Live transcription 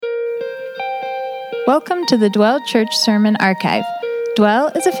Welcome to the Dwell Church Sermon Archive. Dwell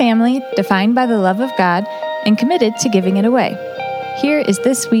is a family defined by the love of God and committed to giving it away. Here is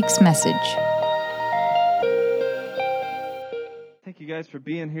this week's message. Thank you guys for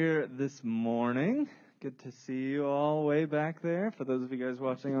being here this morning. Good to see you all way back there. For those of you guys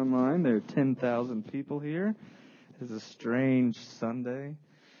watching online, there are 10,000 people here. This is a strange Sunday.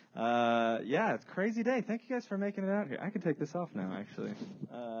 It's a crazy day. Thank you guys for making it out here. I can take this off now, actually.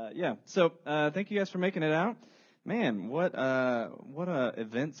 Thank you guys for making it out. Man, what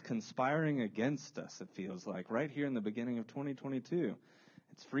events conspiring against us, it feels like, right here in the beginning of 2022.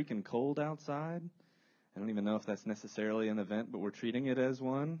 It's freaking cold outside. I don't even know if that's necessarily an event, but we're treating it as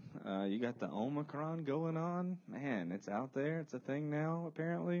one. You got the Omicron going on. Man, it's out there. It's a thing now,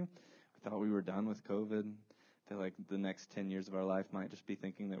 apparently. We thought we were done with COVID. I feel like the next 10 years of our life might just be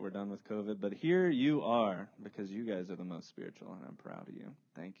thinking that we're done with COVID. But here you are, because you guys are the most spiritual, and I'm proud of you.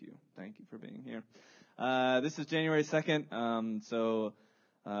 Thank you. Thank you for being here. This is January 2nd, so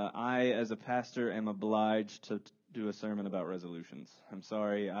I, as a pastor, am obliged to do a sermon about resolutions. I'm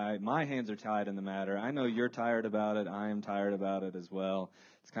sorry. My hands are tied in the matter. I know you're tired about it. I am tired about it as well.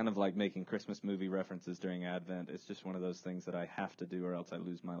 It's kind of like making Christmas movie references during Advent. It's just one of those things that I have to do or else I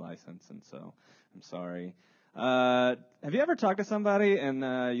lose my license, and so I'm sorry. Have you ever talked to somebody and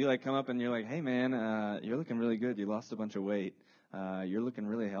you come up and you're like, hey man, you're looking really good. You lost a bunch of weight. You're looking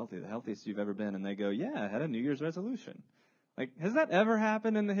really healthy, the healthiest you've ever been. And they go, yeah, I had a New Year's resolution. Has that ever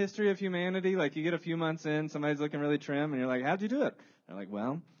happened in the history of humanity? You get a few months in, somebody's looking really trim, and you're like, how'd you do it? They're like,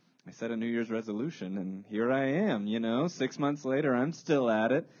 well, I set a New Year's resolution, and here I am, 6 months later, I'm still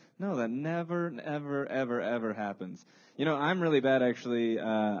at it. No, that never, ever, ever, ever happens. I'm really bad, actually.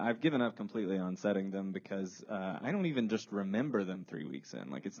 I've given up completely on setting them because I don't even just remember them 3 weeks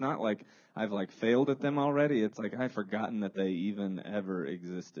in. It's not like I've, failed at them already. It's like I've forgotten that they even ever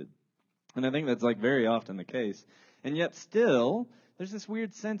existed. And I think that's, very often the case. And yet still, there's this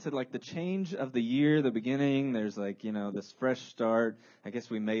weird sense that, the change of the year, the beginning, there's, this fresh start. I guess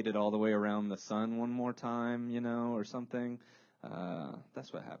we made it all the way around the sun one more time, or something.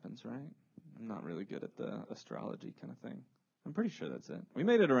 That's what happens, right? I'm not really good at the astrology kind of thing. I'm pretty sure that's it. We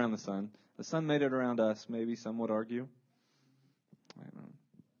made it around the sun. The sun made it around us, maybe some would argue. I don't know.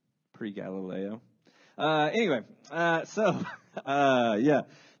 Pre-Galileo.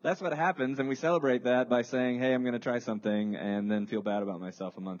 That's what happens, and we celebrate that by saying, hey, I'm going to try something, and then feel bad about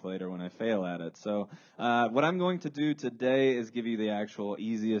myself a month later when I fail at it. So what I'm going to do today is give you the actual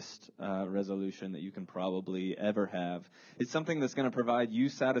easiest resolution that you can probably ever have. It's something that's going to provide you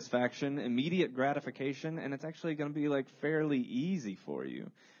satisfaction, immediate gratification, and it's actually going to be, fairly easy for you,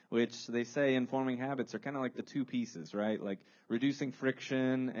 which they say in forming habits are kind of like the two pieces, right? Reducing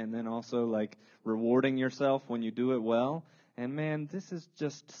friction and then also, rewarding yourself when you do it well. And man, this is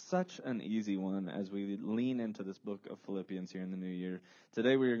just such an easy one as we lean into this book of Philippians here in the new year.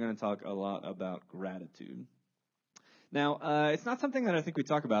 Today we are going to talk a lot about gratitude. Now, it's not something that I think we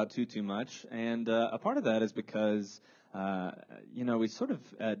talk about too much, and a part of that is because, we sort of,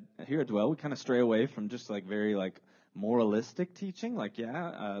 here at Dwell, we kind of stray away from just very moralistic teaching.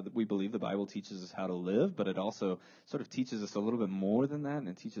 We believe the Bible teaches us how to live, but it also sort of teaches us a little bit more than that, and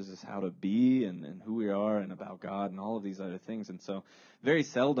it teaches us how to be and who we are and about God and all of these other things. And so very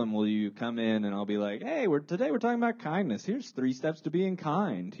seldom will you come in and I'll be like, hey, today we're talking about kindness. Here's 3 steps to being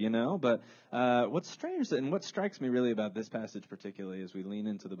kind, But what's strange and what strikes me really about this passage particularly as we lean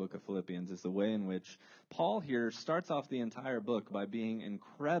into the book of Philippians is the way in which Paul here starts off the entire book by being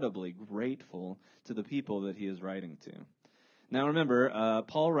incredibly grateful to the people that he is writing to. Now remember,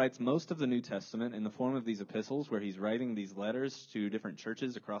 Paul writes most of the New Testament in the form of these epistles where he's writing these letters to different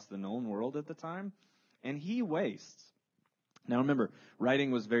churches across the known world at the time, and he wastes. Now remember,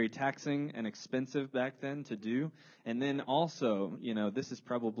 writing was very taxing and expensive back then to do. And then also, this is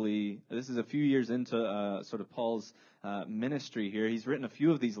a few years into sort of Paul's ministry here. He's written a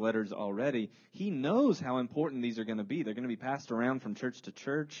few of these letters already. He knows how important these are going to be. They're going to be passed around from church to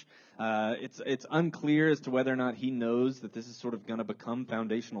church. It's unclear as to whether or not he knows that this is sort of going to become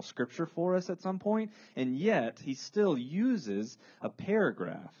foundational scripture for us at some point. And yet, he still uses a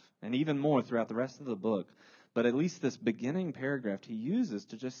paragraph, and even more throughout the rest of the book. But at least this beginning paragraph he uses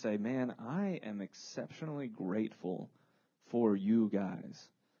to just say, man, I am exceptionally grateful for you guys.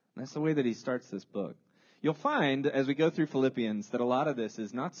 And that's the way that he starts this book. You'll find as we go through Philippians that a lot of this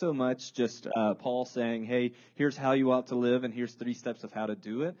is not so much just Paul saying, hey, here's how you ought to live and here's 3 steps of how to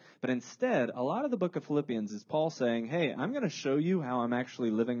do it. But instead, a lot of the book of Philippians is Paul saying, hey, I'm going to show you how I'm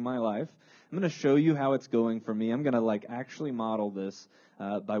actually living my life. I'm going to show you how it's going for me. I'm going to actually model this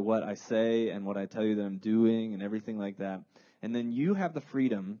by what I say and what I tell you that I'm doing and everything like that. And then you have the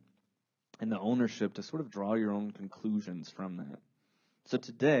freedom and the ownership to sort of draw your own conclusions from that. So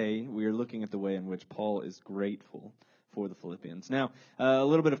today, we are looking at the way in which Paul is grateful for the Philippians. Now, a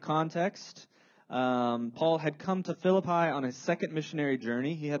little bit of context. Paul had come to Philippi on his second missionary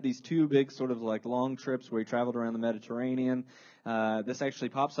journey. He had these two big sort of like long trips where he traveled around the Mediterranean. This actually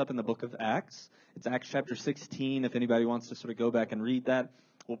pops up in the book of Acts. It's Acts chapter 16, if anybody wants to sort of go back and read that.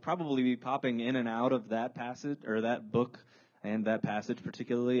 We'll probably be popping in and out of that passage, or that book, and that passage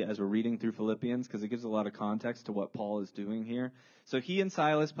particularly as we're reading through Philippians, because it gives a lot of context to what Paul is doing here. So he and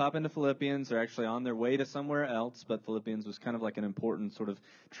Silas pop into Philippians. They're actually on their way to somewhere else, but Philippians was kind of like an important sort of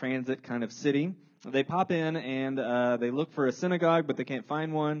transit kind of city. They pop in and they look for a synagogue, but they can't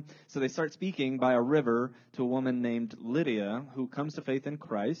find one. So they start speaking by a river to a woman named Lydia, who comes to faith in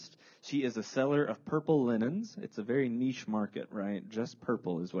Christ. She is a seller of purple linens. It's a very niche market, right? Just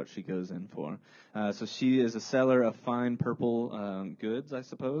purple is what she goes in for. So she is a seller of fine purple goods, I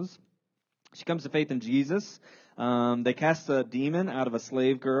suppose. She comes to faith in Jesus. They cast a demon out of a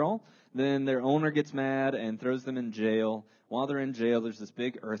slave girl. Then their owner gets mad and throws them in jail. While they're in jail, there's this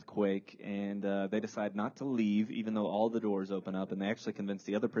big earthquake, and they decide not to leave, even though all the doors open up, and they actually convince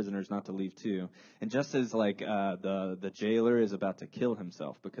the other prisoners not to leave too. And just as the jailer is about to kill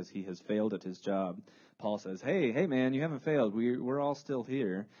himself because he has failed at his job, Paul says, hey man, you haven't failed. We're all still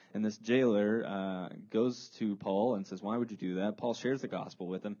here. And this jailer goes to Paul and says, why would you do that? Paul shares the gospel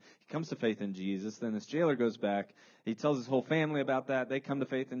with him. He comes to faith in Jesus. Then this jailer goes back. He tells his whole family about that. They come to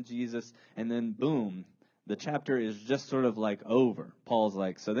faith in Jesus. And then boom, the chapter is just sort of like over. Paul's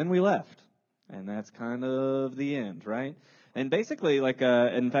like, so then we left. And that's kind of the end, right? And basically,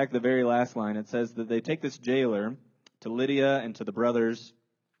 in fact, the very last line, it says that they take this jailer to Lydia and to the brothers,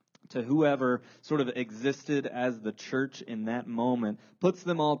 to whoever sort of existed as the church in that moment, puts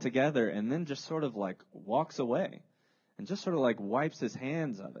them all together, and then just sort of like walks away and just sort of like wipes his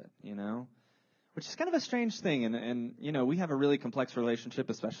hands of it, which is kind of a strange thing. And we have a really complex relationship,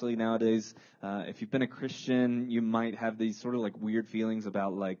 especially nowadays. If you've been a Christian, you might have these sort of like weird feelings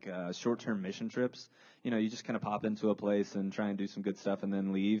about short-term mission trips. You just kind of pop into a place and try and do some good stuff and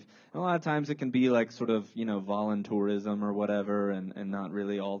then leave. And a lot of times it can be like sort of, voluntourism or whatever, and not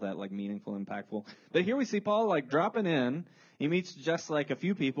really all that like meaningful, impactful. But here we see Paul like dropping in. He meets just like a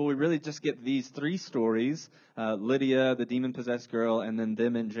few people. We really just get these three stories, Lydia, the demon-possessed girl, and then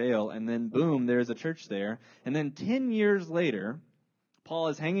them in jail. And then boom, there's a church there. And then 10 years later, Paul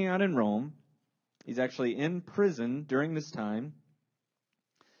is hanging out in Rome. He's actually in prison during this time.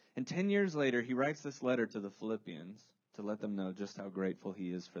 And 10 years later, he writes this letter to the Philippians to let them know just how grateful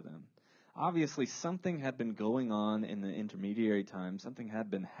he is for them. Obviously, something had been going on in the intermediary time. Something had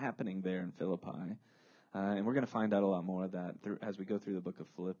been happening there in Philippi. And we're going to find out a lot more of that as we go through the book of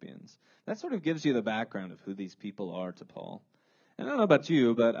Philippians. That sort of gives you the background of who these people are to Paul. And I don't know about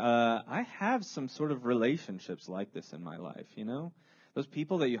you, but I have some sort of relationships like this in my life, Those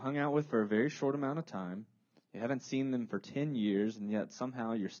people that you hung out with for a very short amount of time. You haven't seen them for 10 years, and yet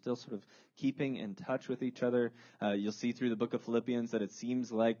somehow you're still sort of keeping in touch with each other. You'll see through the book of Philippians that it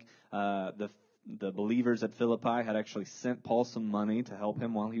seems like the believers at Philippi had actually sent Paul some money to help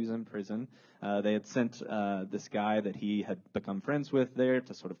him while he was in prison. They had sent this guy that he had become friends with there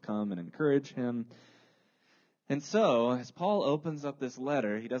to sort of come and encourage him. And so, as Paul opens up this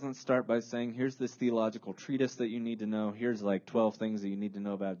letter, he doesn't start by saying, here's this theological treatise that you need to know. Here's like 12 things that you need to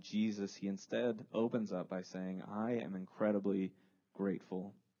know about Jesus. He instead opens up by saying, I am incredibly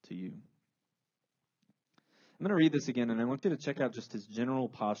grateful to you. I'm going to read this again, and I want you to check out just his general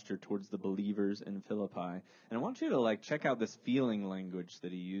posture towards the believers in Philippi. And I want you to check out this feeling language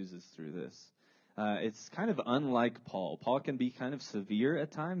that he uses through this. It's kind of unlike Paul. Paul can be kind of severe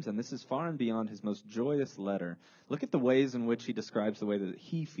at times, and this is far and beyond his most joyous letter. Look at the ways in which he describes the way that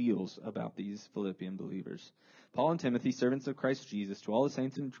he feels about these Philippian believers. Paul and Timothy, servants of Christ Jesus, to all the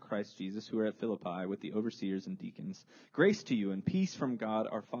saints in Christ Jesus who are at Philippi with the overseers and deacons, grace to you and peace from God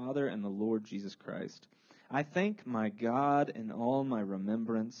our Father and the Lord Jesus Christ. I thank my God in all my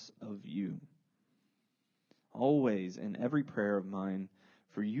remembrance of you, always in every prayer of mine,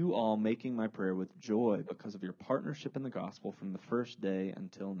 for you all making my prayer with joy because of your partnership in the gospel from the first day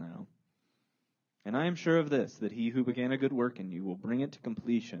until now. And I am sure of this, that he who began a good work in you will bring it to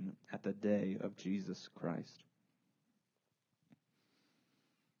completion at the day of Jesus Christ.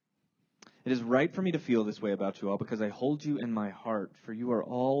 It is right for me to feel this way about you all because I hold you in my heart, for you are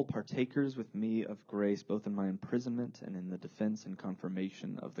all partakers with me of grace, both in my imprisonment and in the defense and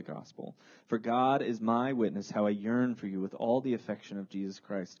confirmation of the gospel. For God is my witness how I yearn for you with all the affection of Jesus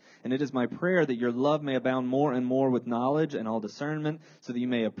Christ. And it is my prayer that your love may abound more and more with knowledge and all discernment, so that you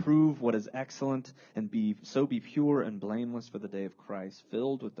may approve what is excellent and be pure and blameless for the day of Christ,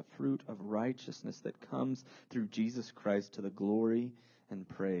 filled with the fruit of righteousness that comes through Jesus Christ to the glory and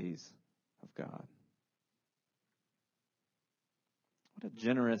praise of God. What a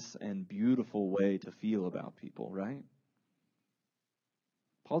generous and beautiful way to feel about people, right?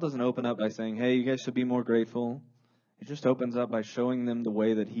 Paul doesn't open up by saying, hey, you guys should be more grateful. He just opens up by showing them the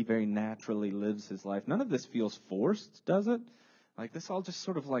way that he very naturally lives his life. None of this feels forced, does it? Like this all just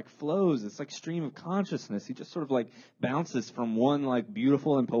sort of like flows. It's like stream of consciousness. He just sort of like bounces from one like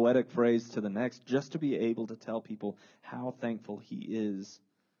beautiful and poetic phrase to the next just to be able to tell people how thankful he is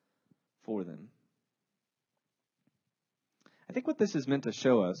for them. I think what this is meant to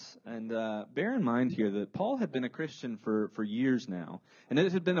show us, and bear in mind here that Paul had been a Christian for years now, and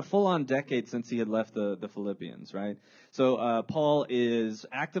it had been a full-on decade since he had left the Philippians, right? So Paul is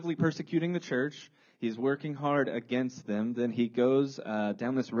actively persecuting the church. He's working hard against them. Then he goes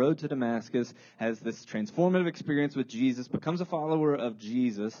down this road to Damascus, has this transformative experience with Jesus, becomes a follower of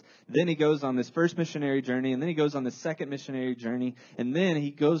Jesus. Then he goes on this first missionary journey, and then he goes on this second missionary journey. And then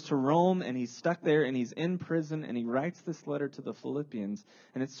he goes to Rome, and he's stuck there, and he's in prison, and he writes this letter to the Philippians.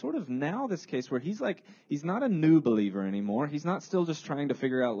 And it's sort of now this case where he's not a new believer anymore. He's not still just trying to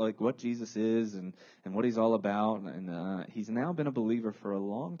figure out like what Jesus is and what he's all about. And he's now been a believer for a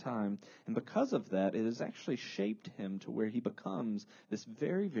long time. And because of that, it has actually shaped him to where he becomes this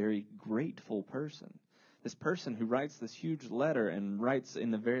very, very grateful person. This person who writes this huge letter and writes in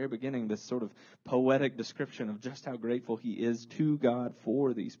the very beginning this sort of poetic description of just how grateful he is to God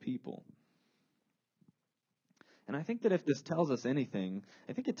for these people. And I think that if this tells us anything,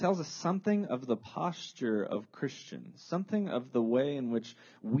 I think it tells us something of the posture of Christians, something of the way in which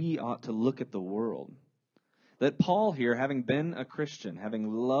we ought to look at the world. That Paul here, having been a Christian, having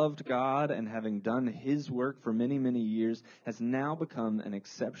loved God and having done his work for many, many years, has now become an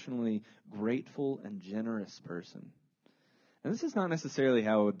exceptionally grateful and generous person. And this is not necessarily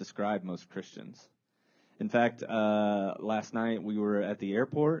how I would describe most Christians. In fact, last night we were at the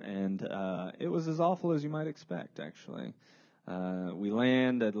airport, and it was as awful as you might expect, actually. We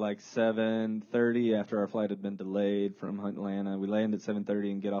land at like 7:30 after our flight had been delayed from Atlanta. We land at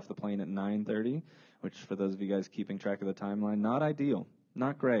 7:30 and get off the plane at 9:30. Which, for those of you guys keeping track of the timeline, not ideal,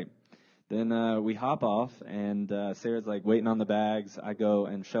 not great. Then we hop off, and Sarah's like waiting on the bags. I go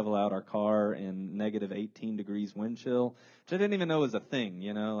and shovel out our car in negative 18 degrees wind chill, which I didn't even know was a thing,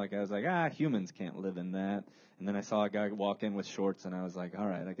 you know? Like, I was like, humans can't live in that. And then I saw a guy walk in with shorts, and I was like, all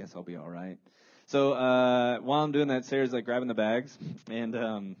right, I guess I'll be all right. So while I'm doing that, Sarah's like grabbing the bags,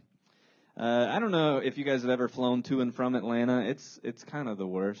 and I don't know if you guys have ever flown to and from Atlanta. It's kind of the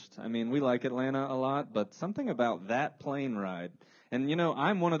worst. I mean, we like Atlanta a lot, but something about that plane ride. And, you know,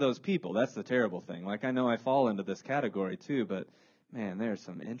 I'm one of those people. That's the terrible thing. Like, I know I fall into this category, too, but, man, there's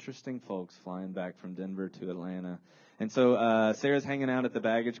some interesting folks flying back from Denver to Atlanta. And so Sarah's hanging out at the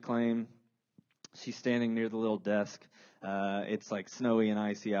baggage claim. She's standing near the little desk. It's like snowy and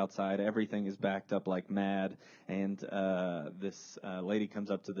icy outside. Everything is backed up like mad. And this lady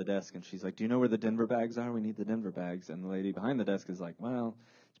comes up to the desk and she's like, do you know where the Denver bags are? We need the Denver bags. And the lady behind the desk is like, well,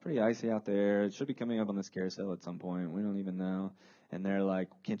 it's pretty icy out there. It should be coming up on this carousel at some point. We don't even know. And they're like,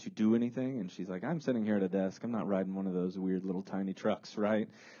 can't you do anything? And she's like, I'm sitting here at a desk. I'm not riding one of those weird little tiny trucks, right?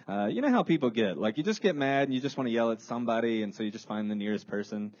 You know how people get. Like, you just get mad and you just want to yell at somebody, and so you just find the nearest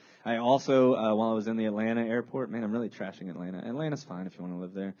person. I also, while I was in the Atlanta airport, man, I'm really trashing Atlanta. Atlanta's fine if you want to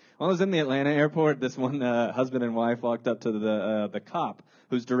live there. While I was in the Atlanta airport, this one husband and wife walked up to the cop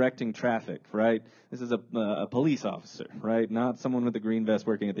who's directing traffic, right? This is a police officer, right? Not someone with a green vest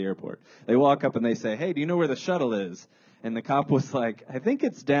working at the airport. They walk up and they say, hey, do you know where the shuttle is? And the cop was like, I think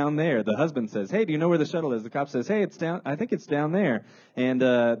it's down there. The husband says, hey, do you know where the shuttle is? The cop says, hey, I think it's down there. And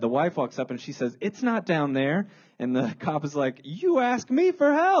the wife walks up and she says, it's not down there. And the cop is like, you ask me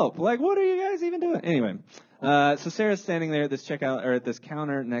for help. Like, what are you guys even doing? Anyway, so Sarah's standing there at this checkout, or at this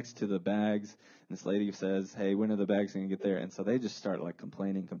counter next to the bags. And this lady says, hey, when are the bags going to get there? And so they just start like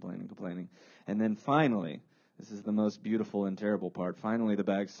complaining. And then finally, this is the most beautiful and terrible part. Finally, the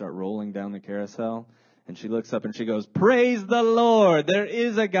bags start rolling down the carousel. And she looks up and she goes, praise the Lord, there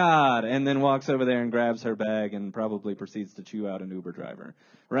is a God, and then walks over there and grabs her bag and probably proceeds to chew out an Uber driver,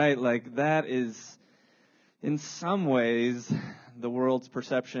 right? Like, that is, in some ways, the world's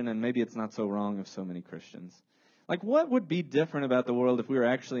perception, and maybe it's not so wrong, of so many Christians. Like, what would be different about the world if we were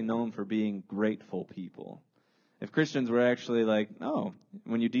actually known for being grateful people? If Christians were actually like, oh,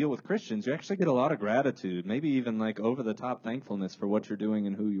 when you deal with Christians, you actually get a lot of gratitude, maybe even like over the top thankfulness for what you're doing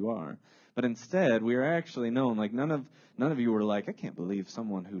and who you are. But instead, we are actually known, like none of you were like, I can't believe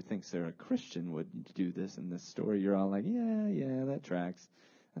someone who thinks they're a Christian would do this in this story. You're all like, yeah, that tracks.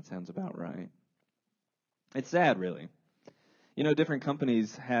 That sounds about right. It's sad, really. You know, different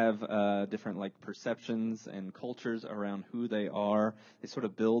companies have different like perceptions and cultures around who they are. They sort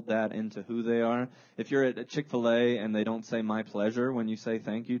of build that into who they are. If you're at Chick-fil-A and they don't say my pleasure when you say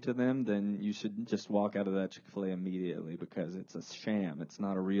thank you to them, then you should just walk out of that Chick-fil-A immediately because it's a sham. It's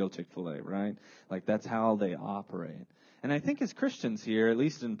not a real Chick-fil-A, right? Like that's how they operate. And I think as Christians here, at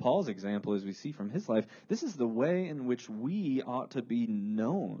least in Paul's example, as we see from his life, this is the way in which we ought to be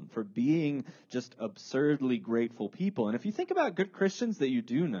known for being just absurdly grateful people. And if you think about good Christians that you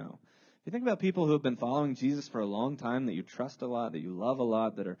do know, if you think about people who have been following Jesus for a long time, that you trust a lot, that you love a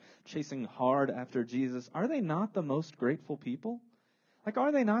lot, that are chasing hard after Jesus, are they not the most grateful people? Like,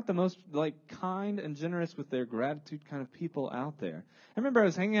 are they not the most, like, kind and generous with their gratitude kind of people out there? I remember I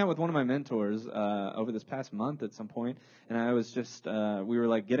was hanging out with one of my mentors over this past month at some point, and I was just, we were,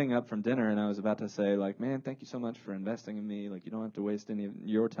 like, getting up from dinner, and I was about to say, like, man, thank you so much for investing in me. Like, you don't have to waste any of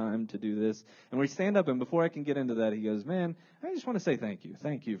your time to do this. And we stand up, and before I can get into that, he goes, man, I just want to say thank you.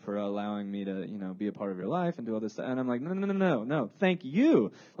 Thank you for allowing me to, be a part of your life and do all this stuff. And I'm like, no, thank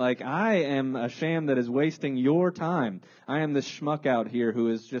you. Like, I am a sham that is wasting your time. I am this schmuck out here who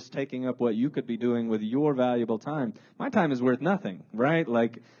is just taking up what you could be doing with your valuable time. My time is worth nothing, right?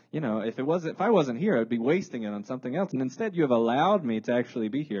 Like, if I wasn't here, I'd be wasting it on something else. And instead, you have allowed me to actually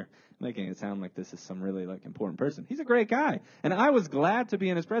be here, making it sound like this is some really like important person. He's a great guy, and I was glad to be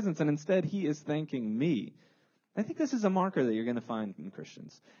in his presence. And instead, he is thanking me. I think this is a marker that you're going to find in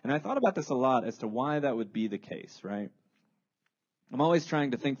Christians. And I thought about this a lot as to why that would be the case, right? I'm always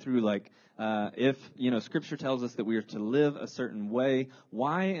trying to think through, like, if, Scripture tells us that we are to live a certain way,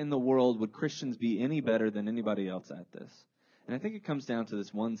 why in the world would Christians be any better than anybody else at this? And I think it comes down to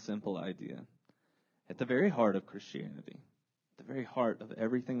this one simple idea. At the very heart of Christianity, at the very heart of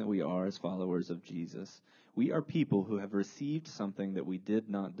everything that we are as followers of Jesus, we are people who have received something that we did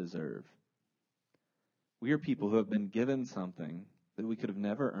not deserve. We are people who have been given something that we could have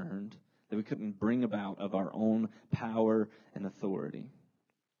never earned, that we couldn't bring about of our own power and authority.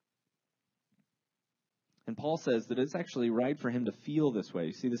 And Paul says that it's actually right for him to feel this way.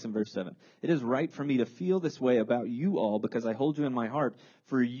 You see this in verse 7. It is right for me to feel this way about you all because I hold you in my heart.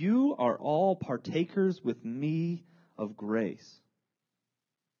 For you are all partakers with me of grace.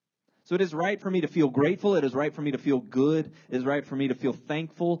 So it is right for me to feel grateful. It is right for me to feel good. It is right for me to feel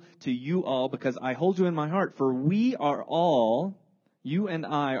thankful to you all because I hold you in my heart. For we are all, you and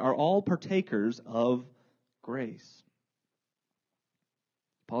I are all partakers of grace.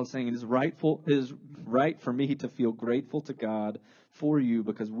 Paul is saying it is right for me to feel grateful to God for you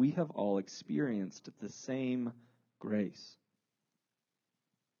because we have all experienced the same grace.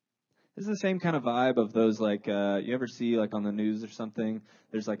 This is the same kind of vibe of those, like, you ever see, like, on the news or something,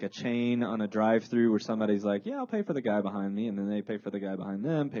 there's, like, a chain on a drive-thru where somebody's like, yeah, I'll pay for the guy behind me, and then they pay for the guy behind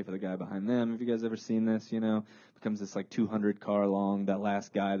them, pay for the guy behind them. Have you guys ever seen this, Becomes this, like, 200-car long. That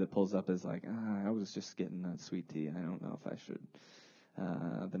last guy that pulls up is like, I was just getting a sweet tea. I don't know if I should.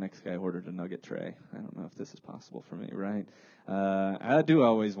 The next guy ordered a nugget tray. I don't know if this is possible for me, right? I do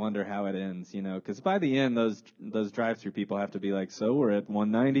always wonder how it ends, because by the end, those drive-through people have to be like, so we're at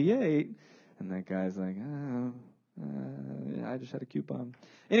 198, and that guy's like, I just had a coupon.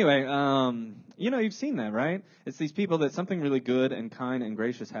 Anyway, you've seen that, right? It's these people that something really good and kind and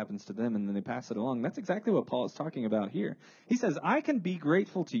gracious happens to them, and then they pass it along. That's exactly what Paul is talking about here. He says, I can be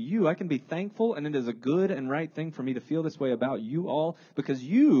grateful to you. I can be thankful, and it is a good and right thing for me to feel this way about you all, because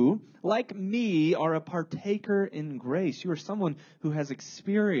you, like me, are a partaker in grace. You are someone who has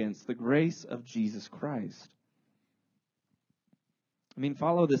experienced the grace of Jesus Christ.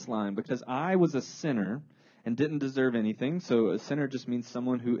 Follow this line, because I was a sinner and didn't deserve anything. So a sinner just means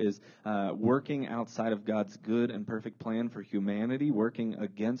someone who is working outside of God's good and perfect plan for humanity, working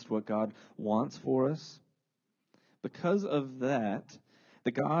against what God wants for us. Because of that, the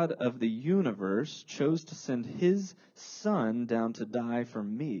God of the universe chose to send his son down to die for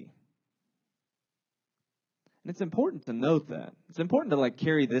me. And it's important to note that. It's important to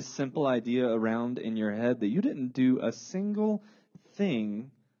carry this simple idea around in your head that you didn't do a single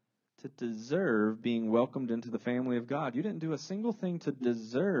thing to deserve being welcomed into the family of God. You didn't do a single thing to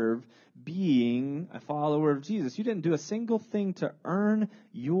deserve being a follower of Jesus. You didn't do a single thing to earn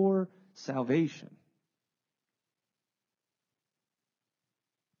your salvation.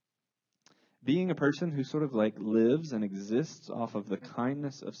 Being a person who sort of like lives and exists off of the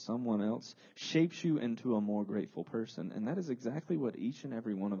kindness of someone else shapes you into a more grateful person. And that is exactly what each and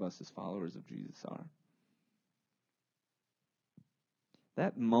every one of us as followers of Jesus are.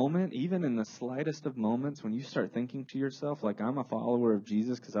 That moment, even in the slightest of moments, when you start thinking to yourself, like, I'm a follower of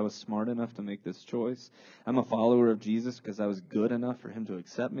Jesus because I was smart enough to make this choice. I'm a follower of Jesus because I was good enough for him to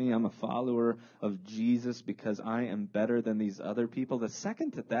accept me. I'm a follower of Jesus because I am better than these other people. The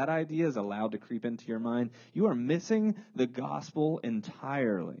second that that idea is allowed to creep into your mind, you are missing the gospel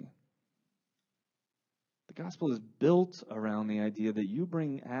entirely. The gospel is built around the idea that you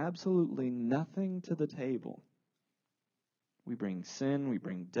bring absolutely nothing to the table. We bring sin, we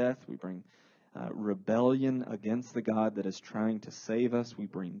bring death, we bring rebellion against the God that is trying to save us. We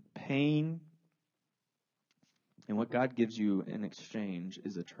bring pain. And what God gives you in exchange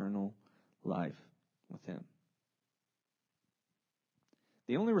is eternal life with him.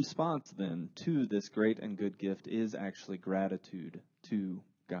 The only response then to this great and good gift is actually gratitude to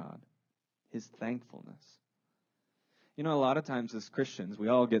God, his thankfulness. You know, a lot of times as Christians, we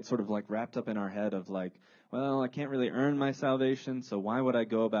all get sort of like wrapped up in our head of like, well, I can't really earn my salvation, so why would I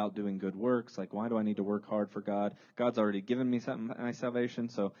go about doing good works? Like, why do I need to work hard for God? God's already given me my salvation,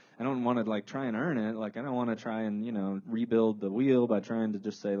 so I don't want to like try and earn it. Like, I don't want to try and, you know, rebuild the wheel by trying to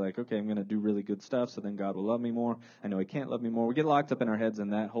just say like, okay, I'm going to do really good stuff, so then God will love me more. I know he can't love me more. We get locked up in our heads in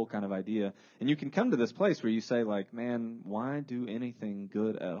that whole kind of idea. And you can come to this place where you say like, man, why do anything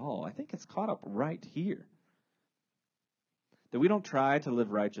good at all? I think it's caught up right here. That we don't try to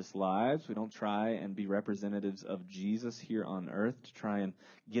live righteous lives. We don't try and be representatives of Jesus here on earth to try and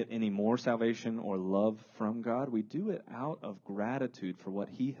get any more salvation or love from God. We do it out of gratitude for what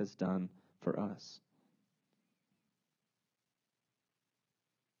he has done for us.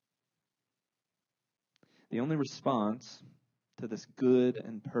 The only response to this good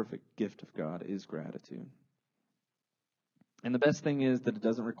and perfect gift of God is gratitude. And the best thing is that it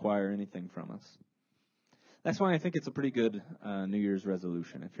doesn't require anything from us. That's why I think it's a pretty good New Year's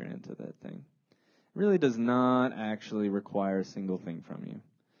resolution if you're into that thing. It really does not actually require a single thing from you.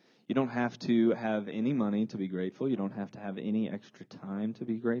 You don't have to have any money to be grateful. You don't have to have any extra time to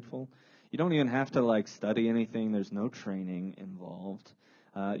be grateful. You don't even have to like study anything. There's no training involved.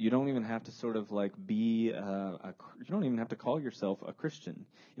 You don't even have to sort of like be you don't even have to call yourself a Christian.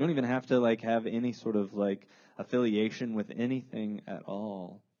 You don't even have to like have any sort of like affiliation with anything at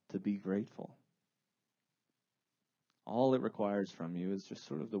all to be grateful. All it requires from you is just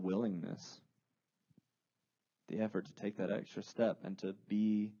sort of the willingness, the effort to take that extra step and to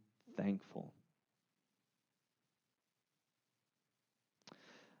be thankful.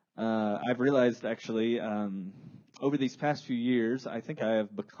 I've realized actually over these past few years, I think I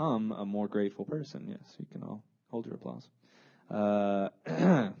have become a more grateful person. Yes, you can all hold your applause.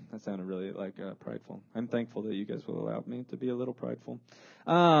 That sounded really like prideful. I'm thankful that you guys will allow me to be a little prideful.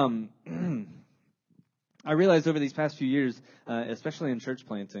 I realized over these past few years, especially in church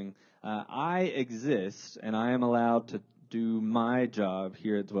planting, I exist and I am allowed to do my job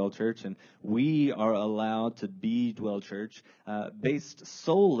here at Dwell Church, and we are allowed to be Dwell Church based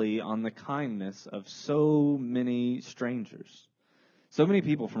solely on the kindness of so many strangers. So many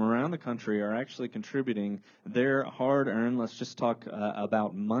people from around the country are actually contributing their hard-earned, let's just talk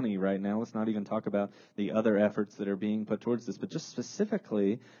about money right now. Let's not even talk about the other efforts that are being put towards this, but just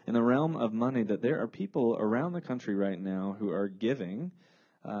specifically in the realm of money, that there are people around the country right now who are giving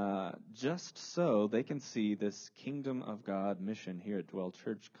just so they can see this kingdom of God mission here at Dwell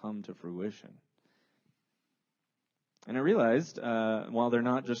Church come to fruition. And I realized, while they're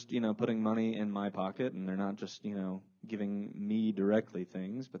not just, putting money in my pocket, and they're not just, giving me directly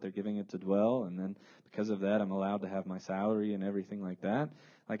things, but they're giving it to Dwell, and then because of that, I'm allowed to have my salary and everything like that.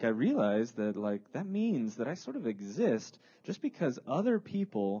 Like, I realized that, that means that I sort of exist just because other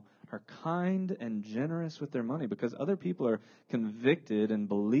people are kind and generous with their money, because other people are convicted and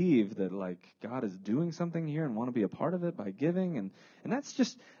believe that, God is doing something here and want to be a part of it by giving, and that's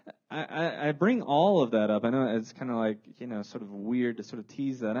just... I bring all of that up. I know it's kind of sort of weird to sort of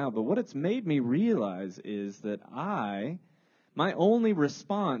tease that out, but what it's made me realize is that my only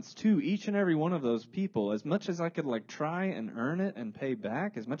response to each and every one of those people, as much as I could try and earn it and pay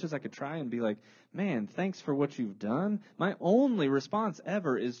back, as much as I could try and be man, thanks for what you've done, my only response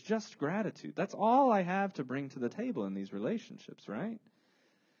ever is just gratitude. That's all I have to bring to the table in these relationships, right?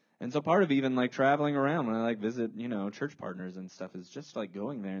 And so part of even traveling around when I visit, church partners and stuff is just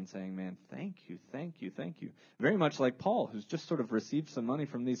going there and saying, man, thank you, thank you, thank you. Very much like Paul, who's just sort of received some money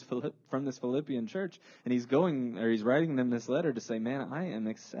from this Philippian church, and he's writing them this letter to say, man, I am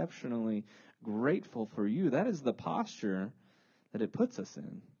exceptionally grateful for you. That is the posture that it puts us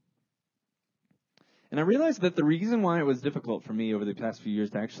in. And I realized that the reason why it was difficult for me over the past few years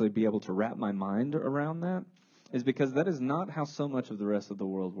to actually be able to wrap my mind around that is because that is not how so much of the rest of the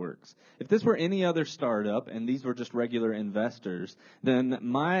world works. If this were any other startup and these were just regular investors, then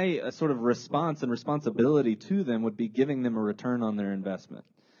my sort of response and responsibility to them would be giving them a return on their investment.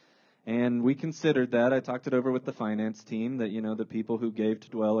 And we considered that. I talked it over with the finance team that, the people who gave to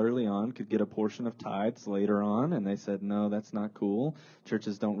Dwell early on could get a portion of tithes later on. And they said, no, that's not cool.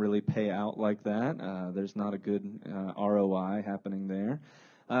 Churches don't really pay out like that. There's not a good ROI happening there.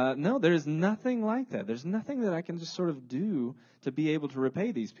 No, there's nothing like that. There's nothing that I can just sort of do to be able to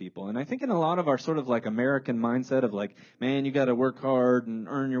repay these people. And I think in a lot of our sort of like American mindset of like, man, you got to work hard and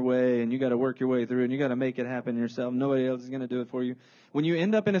earn your way and you got to work your way through and you got to make it happen yourself. Nobody else is going to do it for you. When you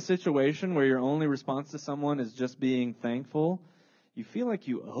end up in a situation where your only response to someone is just being thankful, you feel like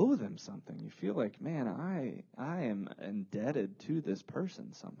you owe them something. You feel like, man, I am indebted to this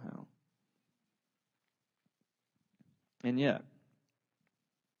person somehow. And yet,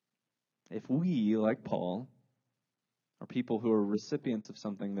 if we, like Paul, are people who are recipients of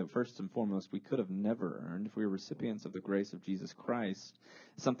something that first and foremost we could have never earned, if we are recipients of the grace of Jesus Christ,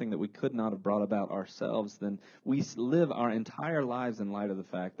 something that we could not have brought about ourselves, then we live our entire lives in light of the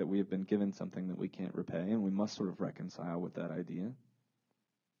fact that we have been given something that we can't repay, and we must sort of reconcile with that idea.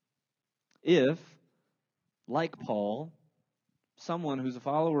 If, like Paul, someone who's a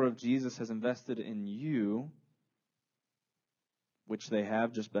follower of Jesus has invested in you, which they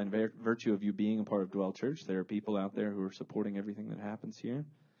have just by virtue of you being a part of Dwell Church. There are people out there who are supporting everything that happens here.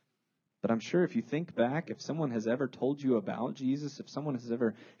 But I'm sure if you think back, if someone has ever told you about Jesus, if someone has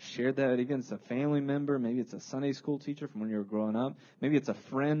ever shared that, even if it's a family member, maybe it's a Sunday school teacher from when you were growing up, maybe it's a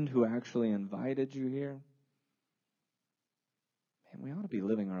friend who actually invited you here, man, we ought to be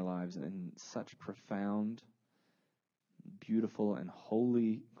living our lives in such profound, beautiful, and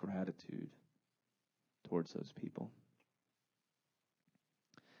holy gratitude towards those people.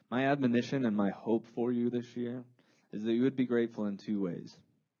 My admonition and my hope for you this year is that you would be grateful in two ways.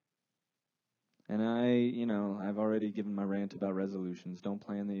 And I've already given my rant about resolutions. Don't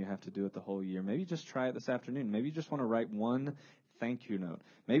plan that you have to do it the whole year. Maybe just try it this afternoon. Maybe you just want to write one thank you note.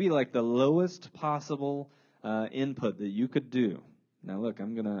 Maybe like the lowest possible input that you could do. Now look, I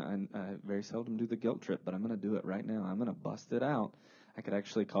very seldom do the guilt trip, but I'm going to do it right now. I'm going to bust it out. I could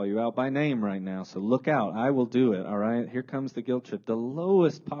actually call you out by name right now, so look out. I will do it, all right? Here comes the guilt trip. The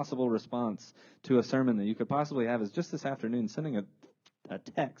lowest possible response to a sermon that you could possibly have is just this afternoon sending a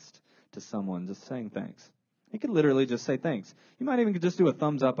text to someone just saying thanks. You could literally just say thanks. You might even just do a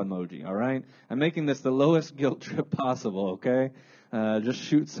thumbs up emoji, all right? I'm making this the lowest guilt trip possible, okay? Just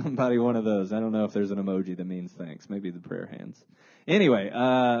shoot somebody one of those. I don't know if there's an emoji that means thanks. Maybe the prayer hands. Anyway,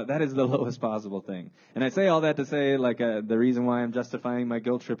 that is the lowest possible thing. And I say all that to say, the reason why I'm justifying my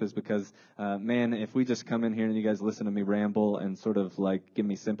guilt trip is because, man, if we just come in here and you guys listen to me ramble and sort of give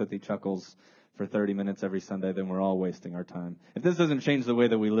me sympathy chuckles for 30 minutes every Sunday, then we're all wasting our time. If this doesn't change the way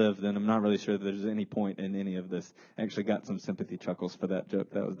that we live, then I'm not really sure that there's any point in any of this. I actually got some sympathy chuckles for that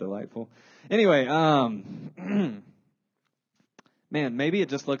joke. That was delightful. Anyway, man, maybe it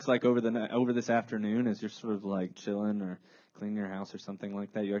just looks like over this afternoon as you're sort of chilling or cleaning your house or something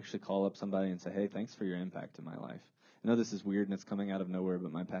like that, you actually call up somebody and say, hey, thanks for your impact in my life. I know this is weird and it's coming out of nowhere,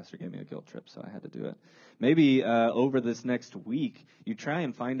 but my pastor gave me a guilt trip, so I had to do it. Maybe over this next week, you try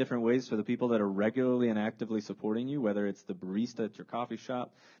and find different ways for the people that are regularly and actively supporting you, whether it's the barista at your coffee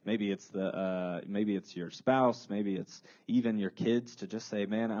shop, maybe it's your spouse, maybe it's even your kids, to just say,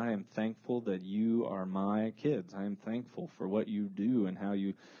 man, I am thankful that you are my kids. I am thankful for what you do and how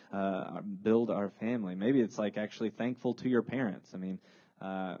you build our family. Maybe it's actually thankful to your parents. I mean,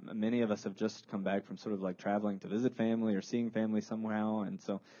 many of us have just come back from sort of traveling to visit family or seeing family somehow, and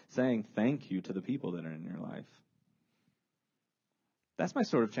so saying thank you to the people that are in your life. That's my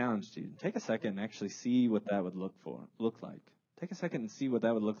sort of challenge to you. Take a second and actually see what that would look like. Take a second and see what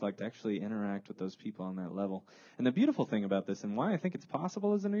that would look like to actually interact with those people on that level. And the beautiful thing about this, and why I think it's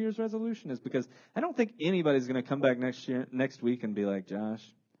possible as a New Year's resolution, is because I don't think anybody's going to come back next week and be like, Josh,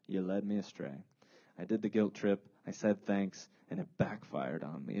 you led me astray. I did the guilt trip. I said thanks, and it backfired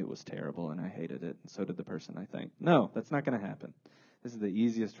on me. It was terrible, and I hated it, and so did the person I thanked. No, that's not going to happen. This is the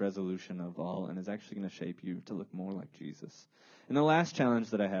easiest resolution of all, and is actually going to shape you to look more like Jesus. And the last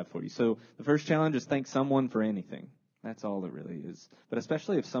challenge that I have for you. So the first challenge is thank someone for anything. That's all it really is. But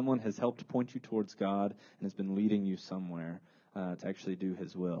especially if someone has helped point you towards God and has been leading you somewhere to actually do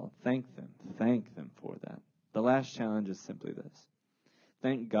His will. Thank them. Thank them for that. The last challenge is simply this.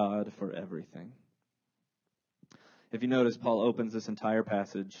 Thank God for everything. If you notice, Paul opens this entire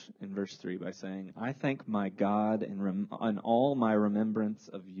passage in verse 3 by saying, I thank my God in all my remembrance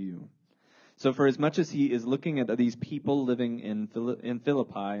of you. So for as much as he is looking at these people living in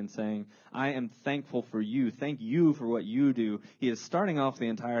Philippi and saying, I am thankful for you, thank you for what you do, he is starting off the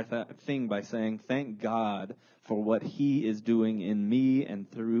entire thing by saying, thank God for what he is doing in me and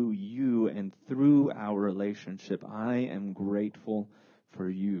through you and through our relationship. I am grateful for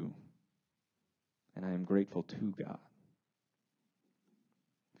you, and I am grateful to God.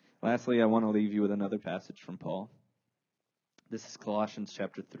 Lastly, I want to leave you with another passage from Paul. This is Colossians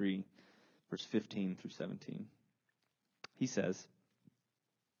chapter 3. Verse 15 through 17. He says,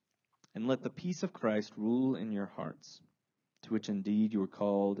 and let the peace of Christ rule in your hearts, to which indeed you are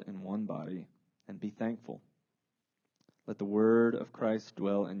called in one body, and be thankful. Let the word of Christ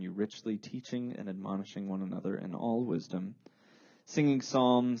dwell in you richly, teaching and admonishing one another in all wisdom, singing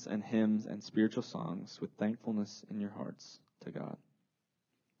psalms and hymns and spiritual songs with thankfulness in your hearts to God.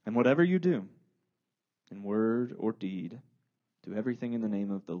 And whatever you do, in word or deed, do everything in the name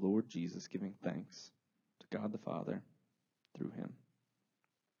of the Lord Jesus, giving thanks to God the Father through him.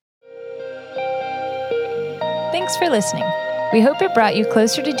 Thanks for listening. We hope it brought you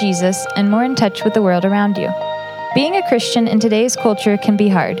closer to Jesus and more in touch with the world around you. Being a Christian in today's culture can be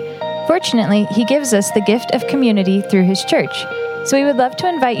hard. Fortunately, he gives us the gift of community through his church. So we would love to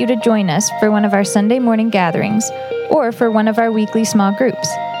invite you to join us for one of our Sunday morning gatherings or for one of our weekly small groups.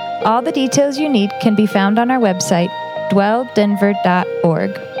 All the details you need can be found on our website,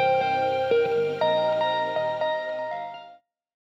 dwelldenver.org.